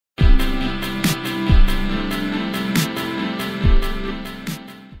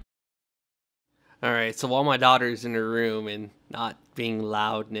Alright, so while my daughter's in her room and not being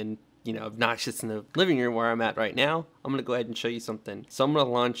loud and obnoxious in the living room where I'm at right now, I'm gonna go ahead and show you something. So I'm gonna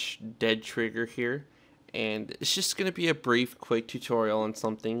launch Dead Trigger here, and it's just gonna be a brief, quick tutorial on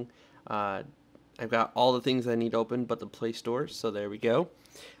something. I've got all the things I need open but the Play Store, so there we go.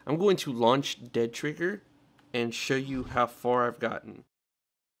 I'm going to launch Dead Trigger and show you how far I've gotten.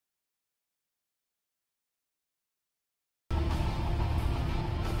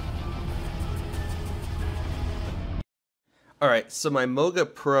 Alright, so my Moga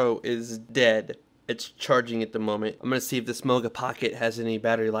Pro is dead. It's charging at the moment. I'm going to see if this Moga Pocket has any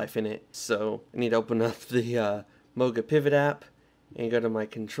battery life in it. So I need to open up the Moga Pivot app and go to my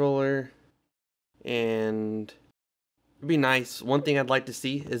controller. And it'd be nice. One thing I'd like to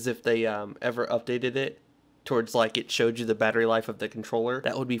see is if they ever updated it towards like it showed you the battery life of the controller.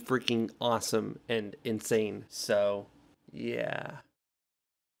 That would be freaking awesome and insane. So yeah.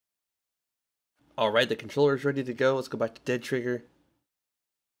 Alright, the controller is ready to go. Let's go back to Dead Trigger.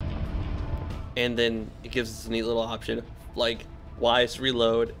 And then it gives us a neat little option. Like, Y is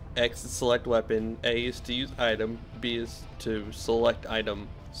reload, X is select weapon, A is to use item, B is to select item.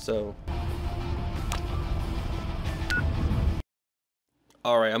 So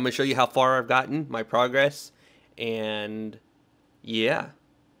alright, I'm going to show you how far I've gotten, my progress. And yeah,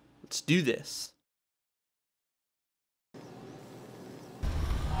 let's do this.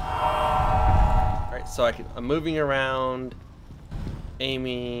 So I'm moving around,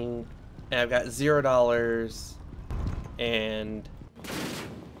 aiming, and I've got $0, and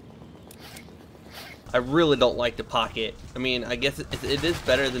I really don't like the Pocket. I mean, I guess it is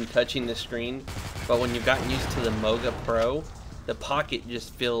better than touching the screen, but when you've gotten used to the Moga Pro, the Pocket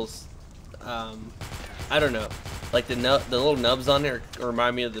just feels, I don't know, like the little nubs on there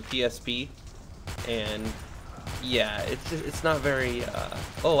remind me of the PSP, and yeah, it's not very,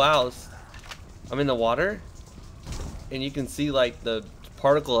 oh wow. I'm in the water, and you can see like the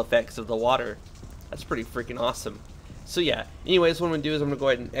particle effects of the water. That's pretty freaking awesome. So yeah, anyways, what I'm going to do is I'm going to go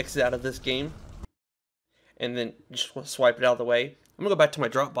ahead and exit out of this game, and then just swipe it out of the way. I'm going to go back to my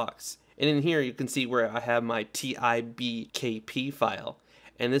Dropbox, and in here you can see where I have my TiBkp file,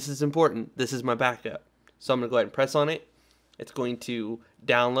 and this is important. This is my backup. So I'm going to go ahead and press on it. It's going to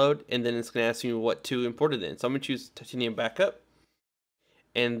download, and then it's going to ask me what to import it in. So I'm going to choose Titanium Backup,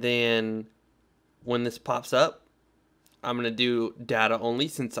 and then when this pops up, I'm going to do data only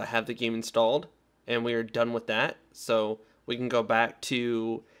since I have the game installed, and we are done with that. So we can go back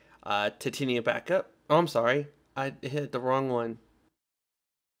to Titanium Backup. Oh, I'm sorry. I hit the wrong one.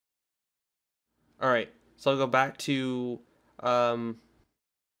 Alright, so I'll go back to, I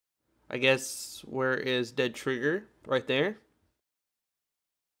guess, where is Dead Trigger? Right there.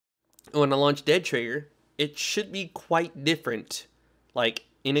 When I launch Dead Trigger, it should be quite different. Like,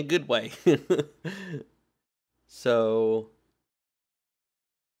 in a good way. So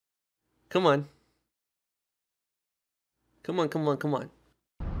come on. Come on.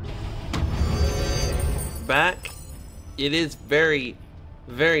 Back. It is very,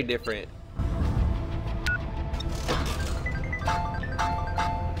 very different.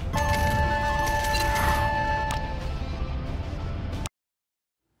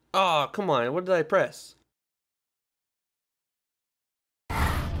 Oh, come on. What did I press?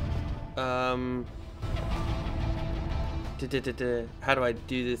 How do I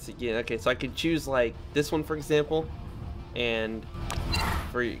do this again? Okay, so I could choose like this one for example, and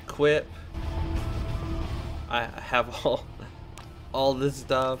for equip I have all this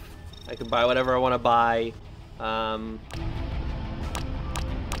stuff. I can buy whatever I want to buy.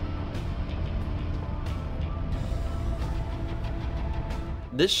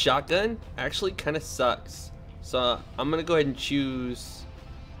 This shotgun actually kind of sucks, so I'm gonna go ahead and choose.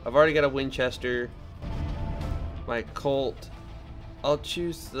 I've already got a Winchester, my Colt. I'll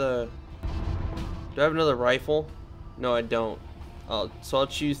choose the. Do I have another rifle? No, I don't. So I'll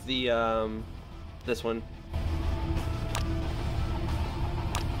choose the this one.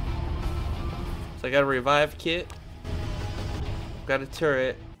 So I got a revive kit. Got a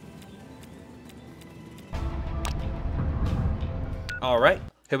turret. All right,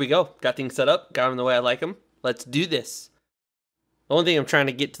 here we go. Got things set up. Got them the way I like them. Let's do this. The only thing I'm trying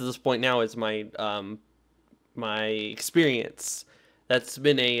to get to this point now is my my experience. That's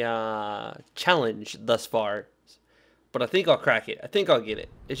been a challenge thus far, but I think I'll crack it. I think I'll get it.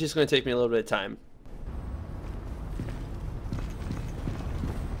 It's just going to take me a little bit of time.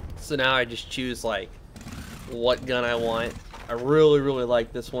 So now I just choose like what gun I want. I really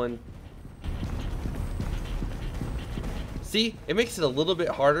like this one. See, it makes it a little bit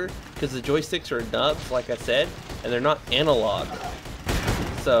harder because the joysticks are nubs, like I said, and they're not analog.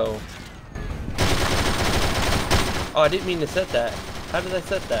 So Oh, I didn't mean to set that. How did I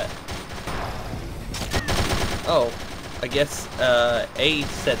set that? Oh, I guess A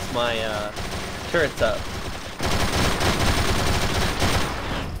sets my turrets up.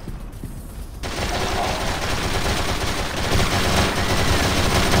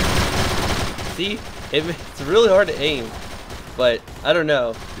 See, it's really hard to aim, but I don't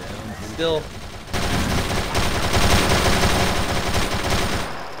know. Still.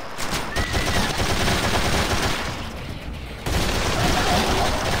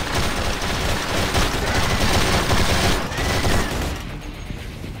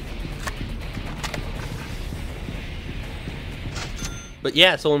 But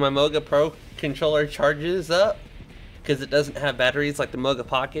yeah, so when my Moga Pro controller charges up, because it doesn't have batteries like the Moga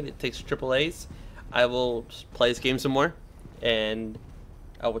Pocket, it takes AAAs, I will just play this game some more, and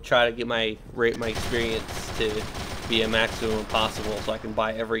I will try to get my experience to be a maximum possible so I can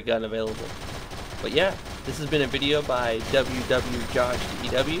buy every gun available. But yeah, this has been a video by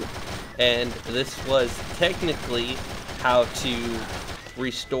WWJoshTW, and this was technically how to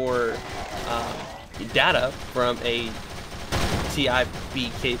restore data from a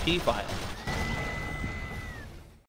TiBkp file.